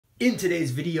In today's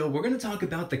video, we're going to talk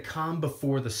about the calm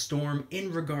before the storm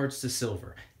in regards to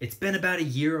silver. It's been about a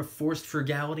year of forced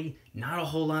frugality. Not a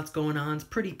whole lot's going on. It's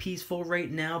pretty peaceful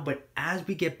right now, but as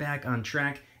we get back on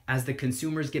track, as the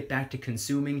consumers get back to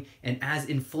consuming, and as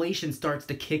inflation starts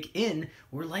to kick in,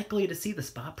 we're likely to see the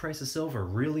spot price of silver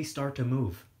really start to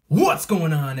move. What's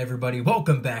going on, everybody?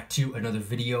 Welcome back to another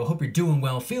video. Hope you're doing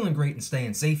well, feeling great, and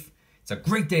staying safe. It's a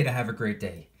great day to have a great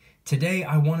day. Today,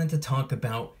 I wanted to talk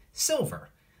about silver.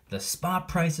 The spot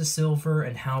price of silver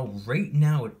and how right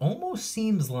now it almost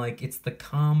seems like it's the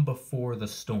calm before the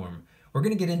storm. We're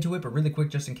going to get into it, but really quick,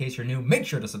 just in case you're new, make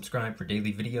sure to subscribe for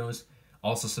daily videos.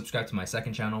 Also subscribe to my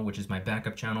second channel, which is my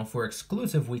backup channel for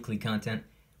exclusive weekly content.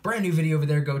 Brand new video over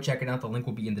there, go check it out. The link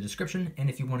will be in the description. And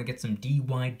if you want to get some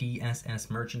DYDSS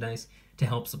merchandise to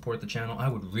help support the channel, I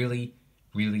would really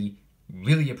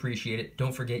appreciate it.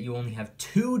 Don't forget, you only have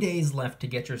 2 days left to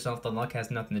get yourself the Luck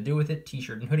Has Nothing to Do With It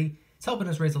t-shirt and hoodie. It's helping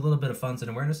us raise a little bit of funds and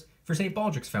awareness for St.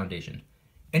 Baldrick's Foundation.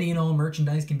 Any and all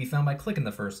merchandise can be found by clicking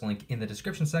the first link in the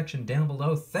description section down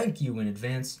below. Thank you in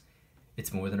advance.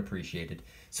 It's more than appreciated.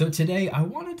 So today I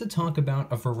wanted to talk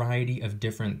about a variety of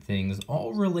different things,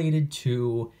 all related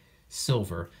to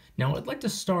silver. Now I'd like to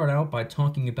start out by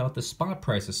talking about the spot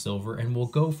price of silver, and we'll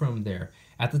go from there.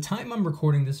 At the time I'm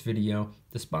recording this video,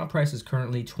 the spot price is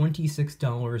currently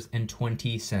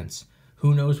 $26.20.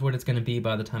 Who knows what it's going to be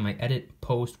by the time I edit,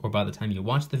 post, or by the time you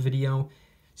watch the video.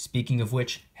 Speaking of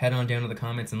which, head on down to the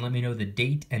comments and let me know the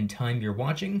date and time you're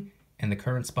watching and the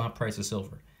current spot price of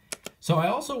silver. So I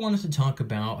also wanted to talk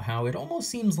about how it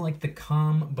almost seems like the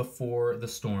calm before the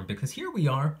storm, because here we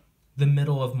are, the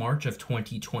middle of March of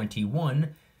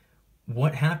 2021.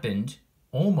 What happened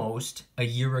almost a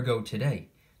year ago today?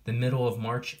 The middle of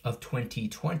March of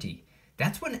 2020.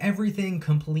 That's when everything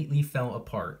completely fell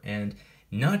apart. And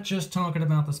not just talking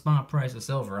about the spot price of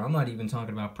silver. I'm not even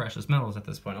talking about precious metals at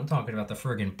this point. I'm talking about the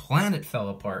friggin' planet fell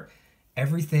apart.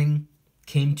 Everything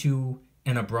came to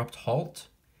an abrupt halt.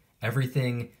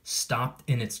 Everything stopped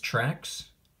in its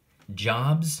tracks.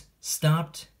 Jobs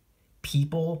stopped.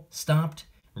 People stopped.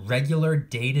 Regular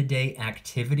day-to-day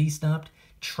activity stopped.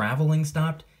 Traveling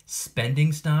stopped.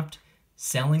 Spending stopped.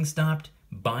 Selling stopped.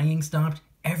 Buying stopped.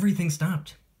 Everything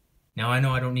stopped. Now, I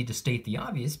know I don't need to state the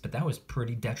obvious, but that was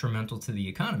pretty detrimental to the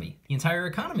economy. The entire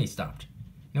economy stopped.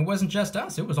 And it wasn't just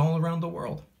us, it was all around the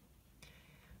world.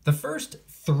 The first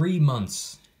 3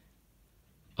 months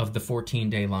of the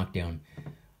 14-day lockdown,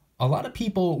 a lot of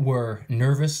people were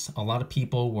nervous, a lot of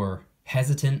people were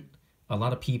hesitant, a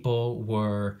lot of people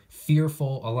were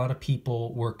fearful, a lot of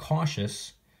people were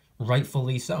cautious,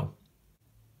 rightfully so.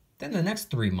 Then the next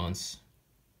 3 months,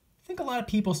 I think a lot of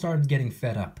people started getting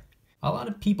fed up. A lot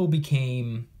of people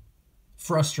became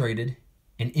frustrated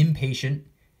and impatient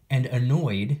and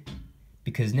annoyed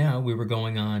because now we were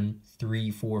going on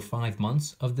 3, 4, 5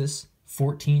 months of this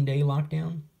 14-day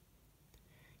lockdown.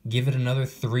 Give it another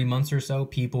 3 months or so,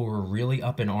 people were really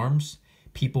up in arms.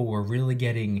 People were really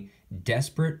getting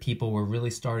desperate. People were really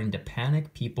starting to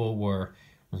panic. People were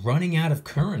running out of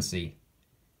currency.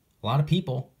 A lot of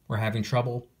people were having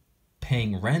trouble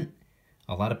paying rent.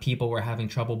 A lot of people were having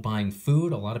trouble buying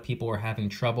food. A lot of people were having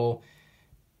trouble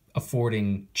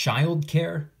affording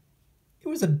childcare. It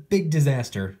was a big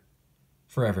disaster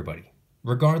for everybody,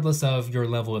 regardless of your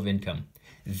level of income.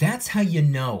 That's how you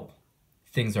know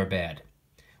things are bad.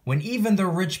 When even the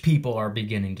rich people are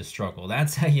beginning to struggle,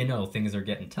 that's how you know things are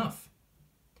getting tough.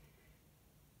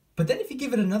 But then if you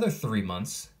give it another 3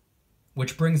 months,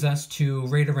 which brings us to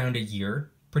right around a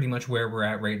year, pretty much where we're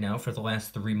at right now for the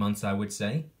last 3 months, I would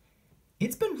say,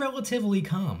 it's been relatively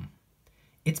calm.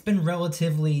 It's been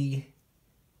relatively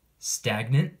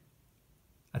stagnant.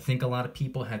 I think a lot of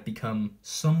people have become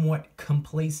somewhat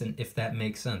complacent, if that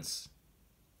makes sense.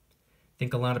 I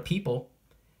think a lot of people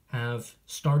have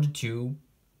started to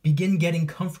begin getting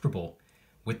comfortable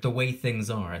with the way things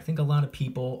are. I think a lot of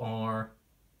people are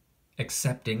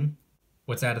accepting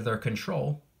what's out of their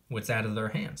control, what's out of their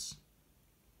hands.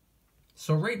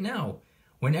 So right now,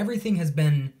 when everything has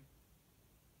been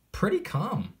pretty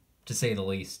calm, to say the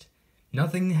least.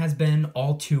 Nothing has been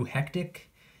all too hectic.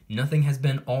 Nothing has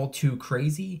been all too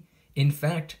crazy. In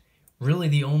fact, really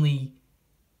the only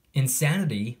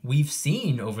insanity we've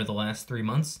seen over the last 3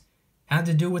 months had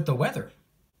to do with the weather.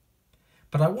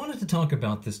 But I wanted to talk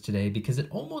about this today because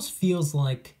it almost feels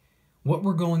like what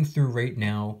we're going through right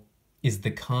now is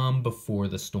the calm before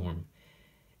the storm.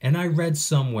 And I read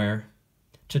somewhere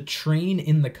to train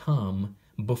in the calm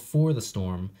before the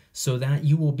storm so that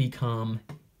you will be calm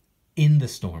in the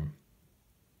storm.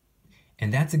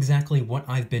 And that's exactly what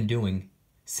I've been doing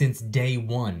since day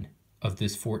one of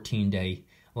this 14-day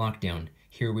lockdown.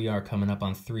 here we are coming up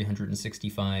on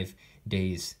 365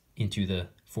 days into the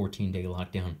 14-day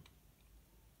lockdown.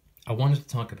 I wanted to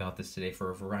talk about this today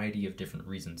for a variety of different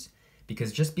reasons.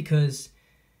 Because just because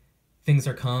things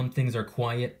are calm, things are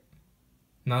quiet,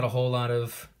 not a whole lot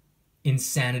of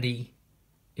insanity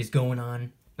is going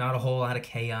on, not a whole lot of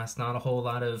chaos, not a whole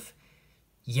lot of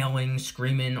yelling,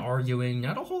 screaming, arguing,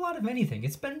 not a whole lot of anything.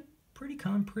 It's been pretty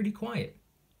calm, pretty quiet.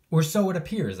 Or so it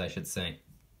appears, I should say.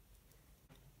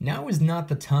 Now is not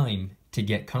the time to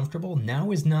get comfortable.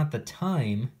 Now is not the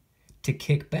time to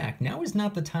kick back. Now is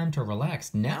not the time to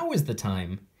relax. Now is the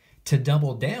time to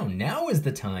double down. Now is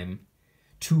the time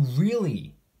to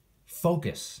really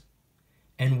focus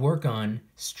and work on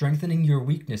strengthening your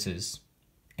weaknesses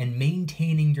and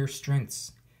maintaining your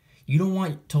strengths. You don't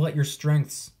want to let your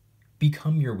strengths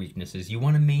become your weaknesses. You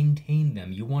want to maintain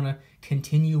them. You want to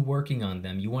continue working on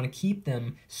them. You want to keep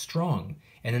them strong.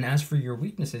 And then as for your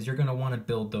weaknesses, you're going to want to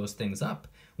build those things up,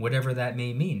 whatever that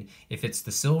may mean. If it's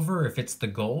the silver, if it's the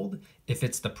gold, if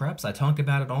it's the preps, I talk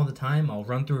about it all the time. I'll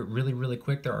run through it really, really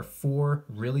quick. There are 4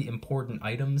 really important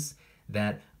items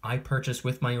that I purchased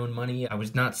with my own money. I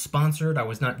was not sponsored. I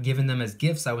was not given them as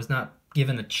gifts. I was not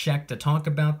given a check to talk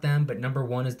about them. But number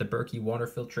 1 is the Berkey water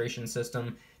filtration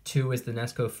system. 2 is the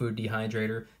Nesco food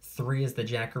dehydrator. 3 is the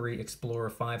Jackery Explorer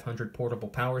 500 portable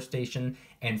power station.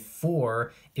 And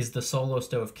 4 is the Solo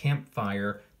Stove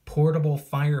Campfire portable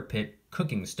fire pit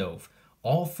cooking stove.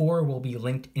 All 4 will be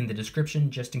linked in the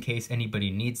description just in case anybody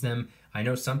needs them. I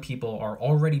know some people are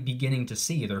already beginning to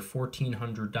see their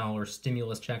 $1,400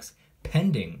 stimulus checks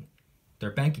pending their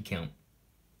bank account.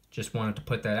 Just wanted to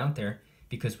put that out there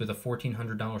because with a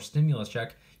 $1,400 stimulus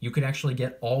check, you could actually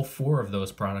get all 4 of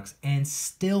those products and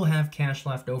still have cash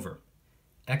left over.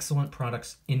 Excellent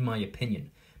products in my opinion.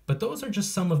 But those are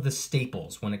just some of the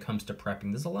staples when it comes to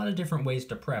prepping. There's a lot of different ways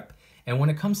to prep. And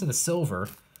when it comes to the silver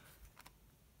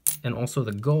and also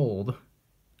the gold,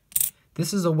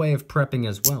 this is a way of prepping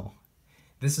as well.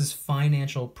 This is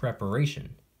financial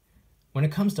preparation. When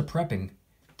it comes to prepping,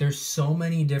 there's so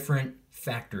many different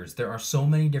factors. There are so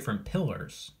many different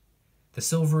pillars. The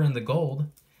silver and the gold,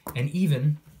 and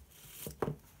even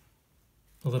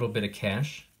a little bit of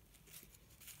cash.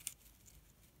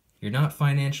 You're not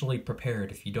financially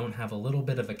prepared if you don't have a little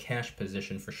bit of a cash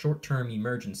position for short-term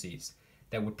emergencies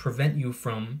that would prevent you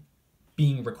from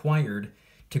being required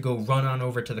to go run on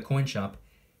over to the coin shop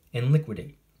and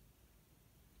liquidate.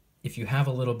 If you have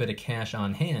a little bit of cash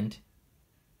on hand,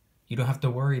 you don't have to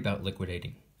worry about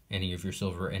liquidating any of your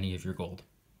silver, any of your gold.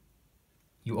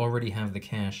 You already have the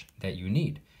cash that you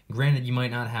need. Granted, you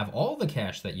might not have all the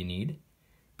cash that you need,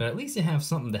 but at least you have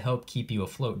something to help keep you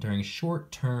afloat during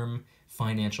short-term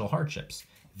financial hardships.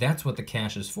 That's what the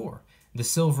cash is for. The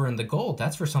silver and the gold,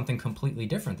 that's for something completely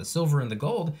different. The silver and the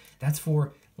gold, that's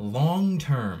for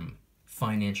long-term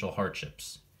financial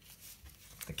hardships.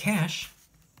 The cash,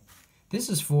 this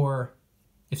is for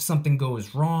if something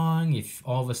goes wrong, if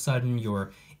all of a sudden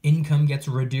your income gets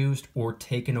reduced or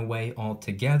taken away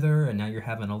altogether, and now you're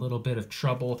having a little bit of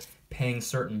trouble paying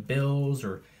certain bills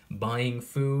or buying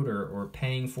food or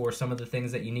paying for some of the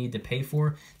things that you need to pay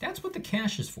for. That's what the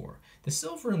cash is for. The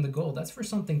silver and the gold, that's for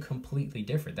something completely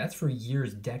different. That's for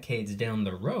years, decades down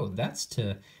the road. That's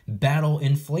to battle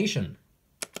inflation.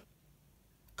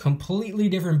 Completely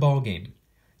different ballgame.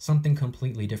 Something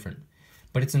completely different.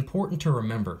 But it's important to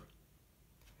remember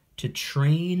to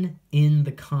train in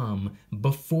the calm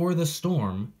before the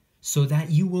storm so that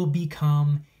you will be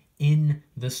calm in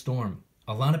the storm.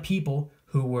 A lot of people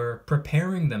who were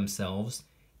preparing themselves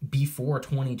before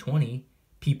 2020,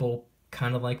 people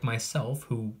kind of like myself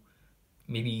who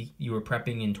maybe you were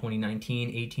prepping in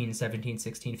 2019, 18, 17,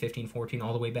 16, 15, 14,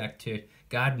 all the way back to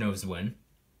God knows when.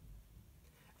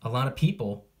 A lot of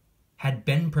people had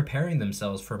been preparing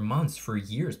themselves for months, for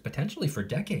years, potentially for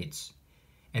decades.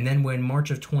 And then when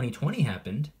March of 2020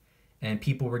 happened, and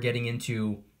people were getting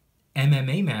into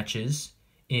MMA matches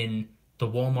in the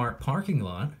Walmart parking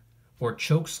lot, or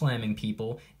choke slamming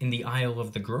people in the aisle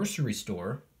of the grocery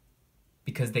store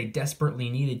because they desperately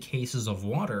needed cases of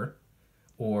water,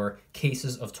 or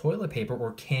cases of toilet paper,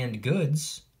 or canned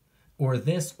goods, or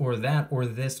this, or that, or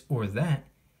this, or that.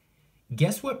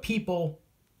 Guess what people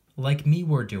like me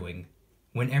were doing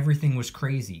when everything was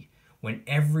crazy? When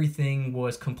everything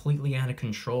was completely out of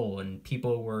control and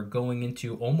people were going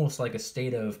into almost like a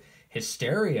state of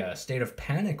hysteria, a state of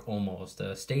panic almost,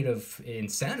 a state of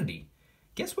insanity.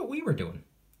 Guess what we were doing?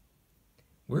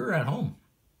 We were at home,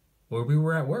 or we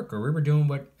were at work, or we were doing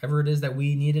whatever it is that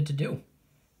we needed to do.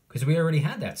 Because we already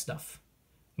had that stuff.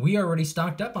 We already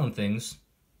stocked up on things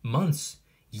months,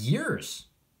 years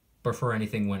before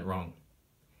anything went wrong.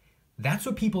 That's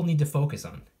what people need to focus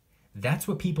on. That's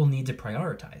what people need to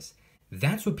prioritize.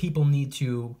 That's what people need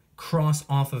to cross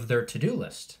off of their to-do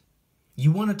list.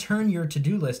 You want to turn your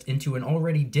to-do list into an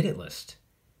already did it list.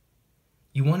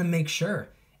 You want to make sure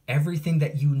everything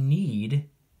that you need,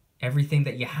 everything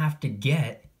that you have to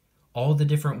get, all the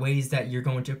different ways that you're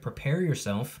going to prepare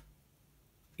yourself,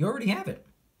 you already have it.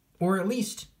 Or at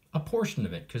least a portion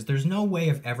of it, because there's no way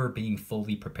of ever being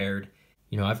fully prepared.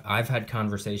 You know, I've had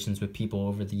conversations with people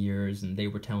over the years, and they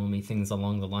were telling me things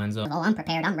along the lines of, "Oh, I'm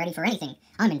prepared. I'm ready for anything.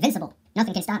 I'm invincible.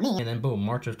 Nothing can stop me." And then boom,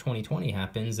 March of 2020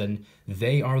 happens, and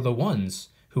they are the ones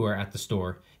who are at the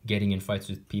store getting in fights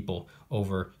with people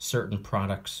over certain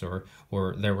products, or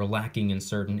they were lacking in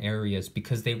certain areas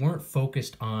because they weren't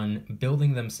focused on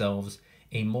building themselves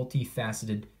a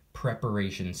multifaceted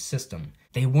preparation system.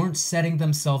 They weren't setting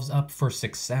themselves up for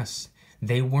success.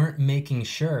 They weren't making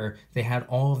sure they had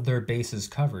all of their bases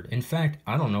covered. In fact,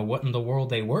 I don't know what in the world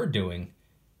they were doing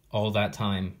all that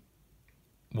time,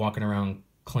 walking around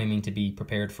claiming to be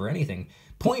prepared for anything.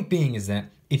 Point being is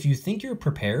that if you think you're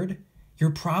prepared, you're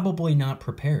probably not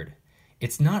prepared.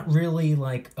 It's not really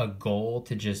like a goal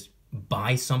to just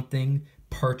buy something,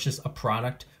 purchase a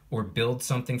product, or build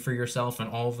something for yourself and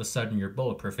all of a sudden you're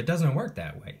bulletproof. It doesn't work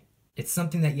that way. It's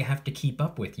something that you have to keep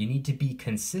up with. You need to be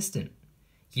consistent.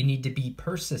 You need to be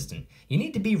persistent. You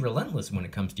need to be relentless when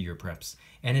it comes to your preps.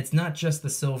 And it's not just the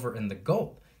silver and the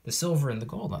gold. The silver and the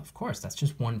gold, of course, that's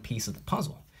just one piece of the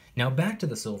puzzle. Now back to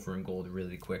the silver and gold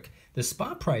really quick. The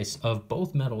spot price of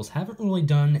both metals haven't really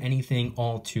done anything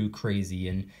all too crazy.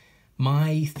 And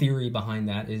my theory behind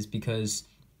that is because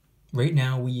right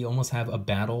now we almost have a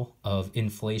battle of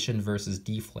inflation versus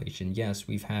deflation. Yes,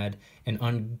 we've had an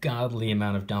ungodly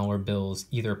amount of dollar bills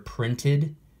either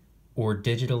printed or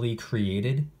digitally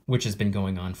created, which has been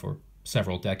going on for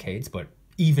several decades, but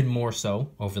even more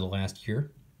so over the last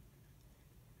year.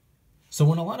 So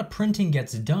when a lot of printing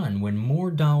gets done, when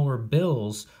more dollar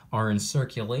bills are in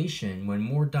circulation, when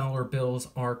more dollar bills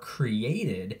are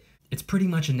created, it's pretty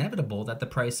much inevitable that the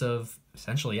price of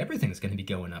essentially everything is going to be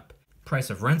going up. Price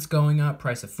of rent's going up,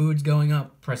 price of food's going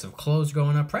up, price of clothes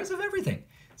going up, price of everything.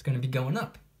 It's going to be going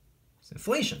up. It's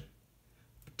inflation.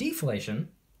 Deflation,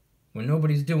 when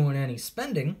nobody's doing any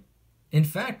spending, in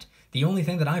fact, the only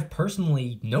thing that I've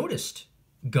personally noticed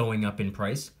going up in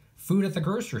price, food at the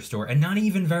grocery store, and not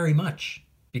even very much,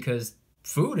 because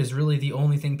food is really the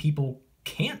only thing people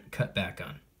can't cut back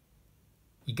on.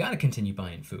 You gotta continue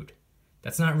buying food.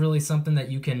 That's not really something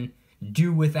that you can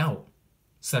do without,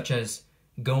 such as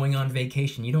going on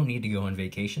vacation. You don't need to go on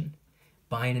vacation.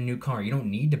 Buying a new car. You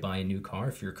don't need to buy a new car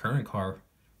if your current car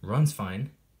runs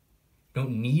fine. You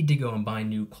don't need to go and buy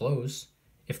new clothes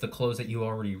if the clothes that you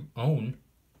already own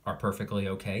are perfectly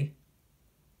okay.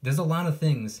 There's a lot of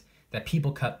things that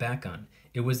people cut back on.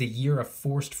 It was a year of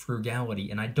forced frugality,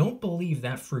 and I don't believe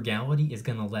that frugality is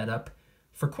going to let up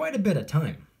for quite a bit of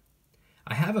time.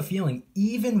 I have a feeling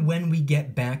even when we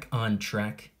get back on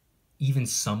track, even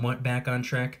somewhat back on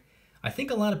track, I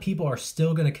think a lot of people are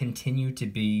still going to continue to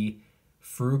be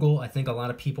frugal. I think a lot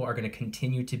of people are going to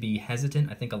continue to be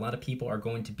hesitant. I think a lot of people are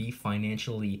going to be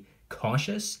financially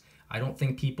cautious. I don't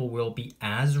think people will be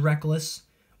as reckless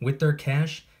with their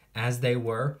cash as they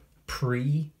were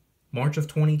pre-March of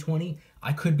 2020.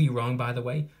 I could be wrong, by the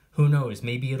way. Who knows?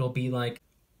 Maybe it'll be like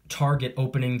Target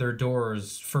opening their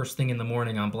doors first thing in the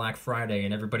morning on Black Friday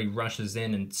and everybody rushes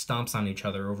in and stomps on each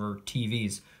other over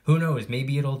TVs. Who knows?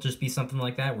 Maybe it'll just be something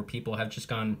like that where people have just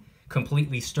gone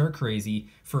completely stir crazy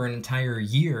for an entire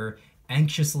year,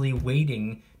 anxiously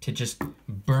waiting to just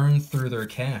burn through their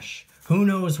cash. Who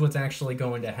knows what's actually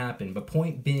going to happen? But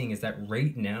point being is that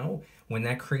right now, when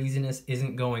that craziness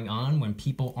isn't going on, when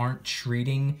people aren't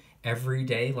treating every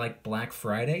day like Black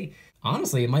Friday,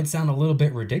 honestly, it might sound a little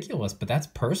bit ridiculous, but that's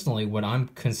personally what I'm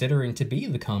considering to be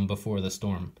the calm before the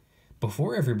storm.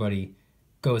 Before everybody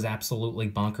goes absolutely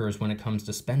bonkers when it comes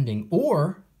to spending,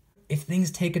 or if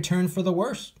things take a turn for the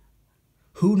worse.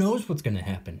 Who knows what's going to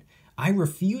happen? I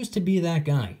refuse to be that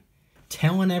guy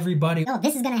telling everybody, "Oh,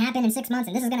 this is going to happen in 6 months,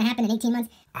 and this is going to happen in 18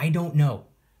 months. I don't know.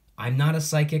 I'm not a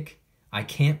psychic. I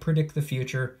can't predict the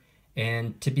future.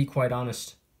 And to be quite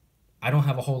honest, I don't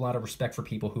have a whole lot of respect for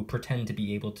people who pretend to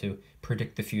be able to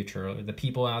predict the future. Or the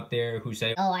people out there who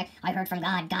say, "Oh, I heard from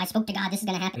God. God spoke to God. This is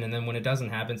going to happen." and then when it doesn't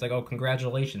happen, it's like, oh,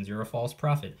 congratulations, you're a false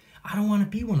prophet. I don't want to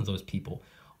be one of those people.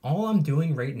 All I'm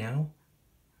doing right now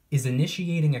is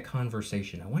initiating a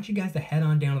conversation. I want you guys to head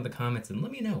on down to the comments and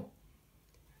let me know.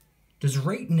 Does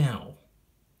right now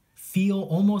feel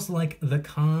almost like the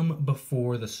calm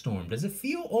before the storm? Does it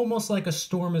feel almost like a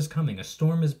storm is coming, a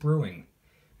storm is brewing?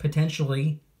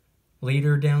 Potentially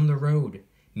later down the road,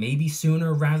 Maybe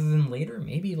sooner rather than later,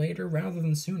 maybe later rather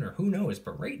than sooner, who knows?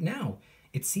 But right now,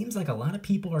 it seems like a lot of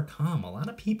people are calm, a lot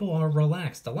of people are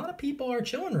relaxed, a lot of people are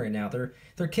chilling right now.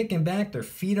 They're kicking back, their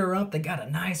feet are up, they got a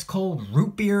nice cold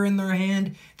root beer in their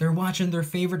hand, they're watching their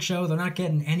favorite show, they're not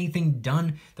getting anything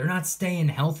done, they're not staying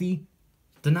healthy,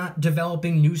 they're not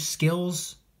developing new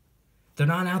skills, they're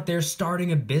not out there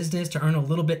starting a business to earn a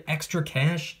little bit extra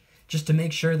cash just to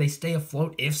make sure they stay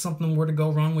afloat if something were to go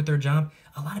wrong with their job.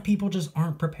 A lot of people just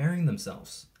aren't preparing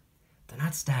themselves. They're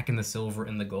not stacking the silver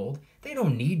and the gold. They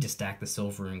don't need to stack the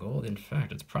silver and gold. In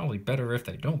fact, it's probably better if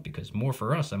they don't, because more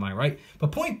for us, am I right?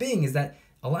 But point being is that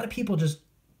a lot of people just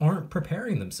aren't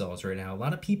preparing themselves right now. A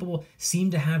lot of people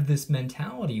seem to have this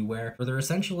mentality where they're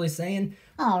essentially saying,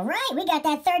 All right, we got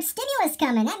that third stimulus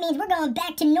coming. That means we're going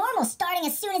back to normal starting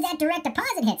as soon as that direct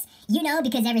deposit hits. You know,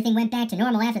 because everything went back to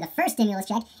normal after the first stimulus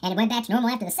check, and it went back to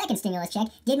normal after the second stimulus check.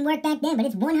 Didn't work back then, but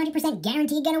it's 100%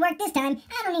 guaranteed gonna work this time.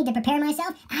 I don't need to prepare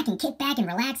myself. I can kick back and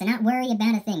relax and not worry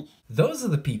about a thing. those are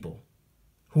the people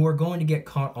who are going to get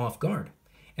caught off guard.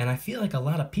 And I feel like a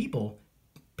lot of people,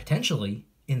 potentially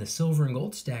in the silver and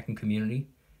gold stacking community,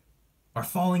 are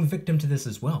falling victim to this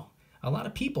as well. A lot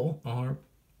of people are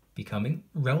becoming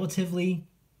relatively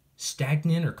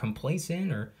stagnant or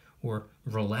complacent or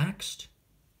relaxed,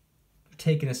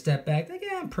 taking a step back, like,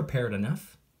 yeah, I'm prepared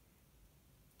enough.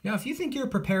 Now, if you think you're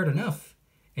prepared enough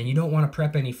and you don't want to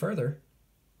prep any further,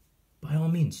 by all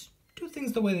means, do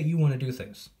things the way that you want to do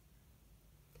things.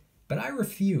 But I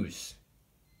refuse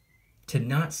to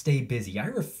not stay busy. I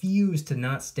refuse to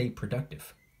not stay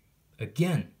productive.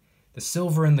 Again, the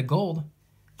silver and the gold,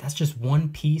 that's just one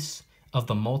piece of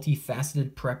the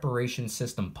multifaceted preparation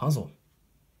system puzzle.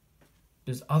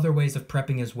 There's other ways of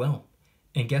prepping as well.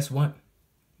 And guess what?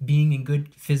 Being in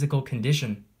good physical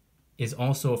condition is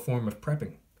also a form of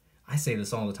prepping. I say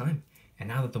this all the time. And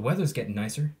now that the weather's getting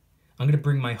nicer, I'm going to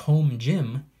bring my home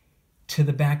gym to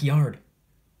the backyard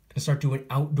and start doing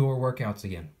outdoor workouts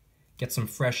again. Get some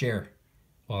fresh air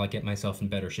while I get myself in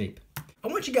better shape. I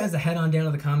want you guys to head on down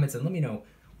to the comments and let me know,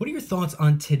 what are your thoughts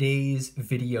on today's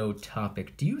video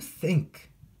topic? Do you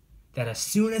think that as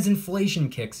soon as inflation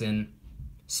kicks in,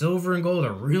 silver and gold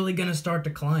are really going to start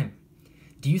to climb?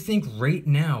 Do you think right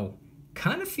now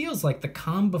kind of feels like the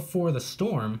calm before the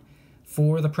storm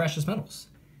for the precious metals?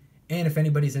 And if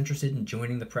anybody's interested in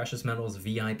joining the Precious Metals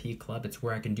VIP Club, it's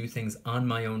where I can do things on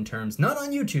my own terms, not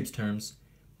on YouTube's terms,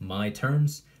 my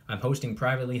terms. I'm hosting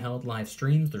privately held live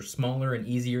streams. They're smaller and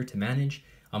easier to manage.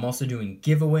 I'm also doing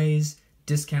giveaways,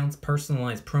 discounts,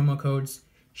 personalized promo codes,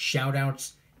 shout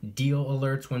outs, deal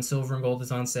alerts when silver and gold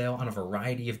is on sale on a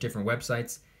variety of different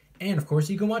websites. And of course,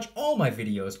 you can watch all my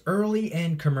videos early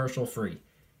and commercial free.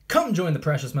 Come join the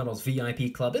Precious Metals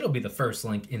VIP Club. It'll be the first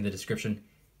link in the description.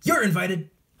 You're invited.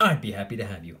 I'd be happy to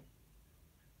have you.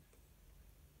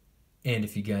 And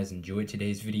if you guys enjoyed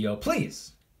today's video,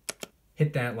 please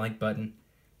hit that like button.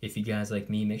 If you guys like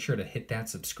me, make sure to hit that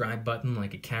subscribe button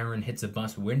like a Karen hits a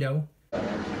bus window.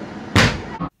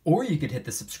 Or you could hit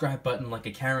the subscribe button like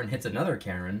a Karen hits another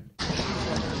Karen.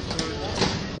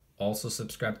 Also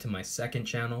subscribe to my second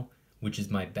channel, which is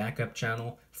my backup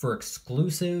channel, for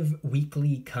exclusive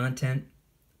weekly content.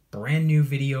 Brand new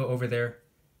video over there.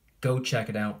 Go check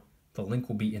it out. The link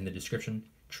will be in the description.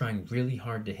 Trying really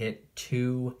hard to hit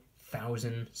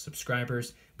 2,000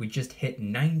 subscribers. We just hit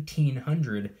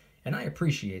 1,900, and I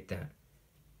appreciate that.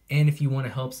 And if you want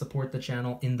to help support the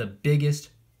channel in the biggest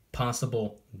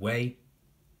possible way,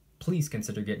 please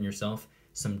consider getting yourself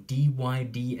some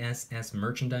DYDSS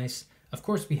merchandise. Of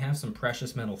course, we have some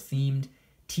precious metal themed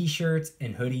t-shirts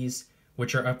and hoodies,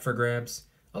 which are up for grabs,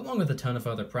 along with a ton of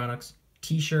other products.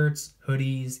 T-shirts,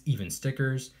 hoodies, even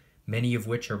stickers, many of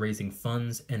which are raising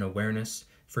funds and awareness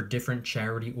for different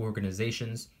charity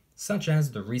organizations, such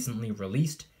as the recently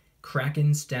released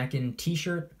Kraken Stackin'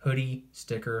 t-shirt, hoodie,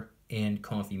 sticker, and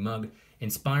coffee mug,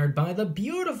 inspired by the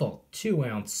beautiful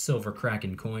 2-ounce silver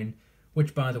Kraken coin,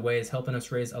 which, by the way, is helping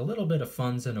us raise a little bit of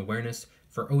funds and awareness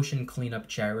for ocean cleanup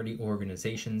charity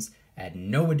organizations at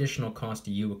no additional cost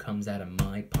to you. It comes out of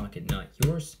my pocket, not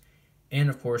yours. And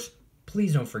of course,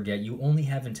 please don't forget, you only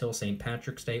have until St.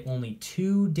 Patrick's Day, only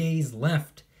 2 days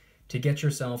left to get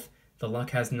yourself the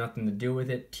Luck Has Nothing to Do With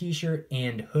It t-shirt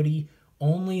and hoodie,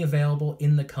 only available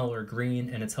in the color green,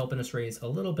 and it's helping us raise a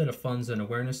little bit of funds and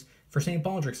awareness for St.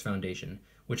 Baldrick's Foundation,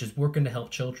 which is working to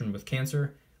help children with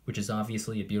cancer, which is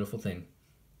obviously a beautiful thing.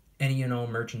 Any and all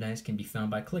merchandise can be found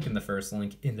by clicking the first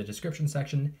link in the description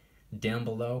section down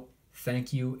below.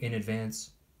 Thank you in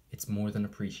advance. It's more than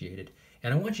appreciated.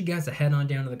 And I want you guys to head on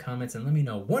down to the comments and let me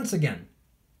know once again,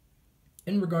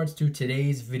 in regards to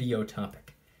today's video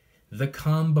topic, the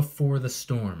calm before the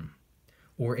storm.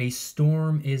 or a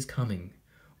storm is coming,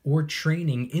 or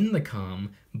training in the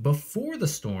calm before the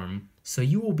storm so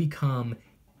you will be calm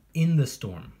in the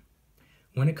storm.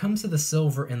 When it comes to the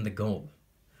silver and the gold,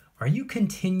 are you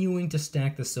continuing to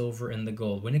stack the silver and the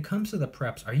gold? When it comes to the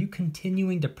preps, are you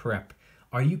continuing to prep?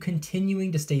 Are you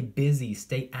continuing to stay busy,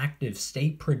 stay active,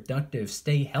 stay productive,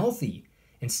 stay healthy,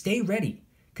 and stay ready?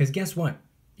 Because guess what?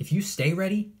 If you stay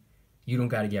ready, you don't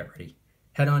got to get ready.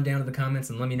 Head on down to the comments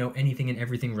and let me know anything and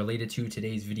everything related to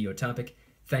today's video topic.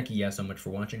 Thank you guys so much for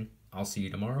watching. I'll see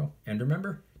you tomorrow. And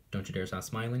remember, don't you dare stop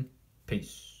smiling.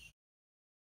 Peace.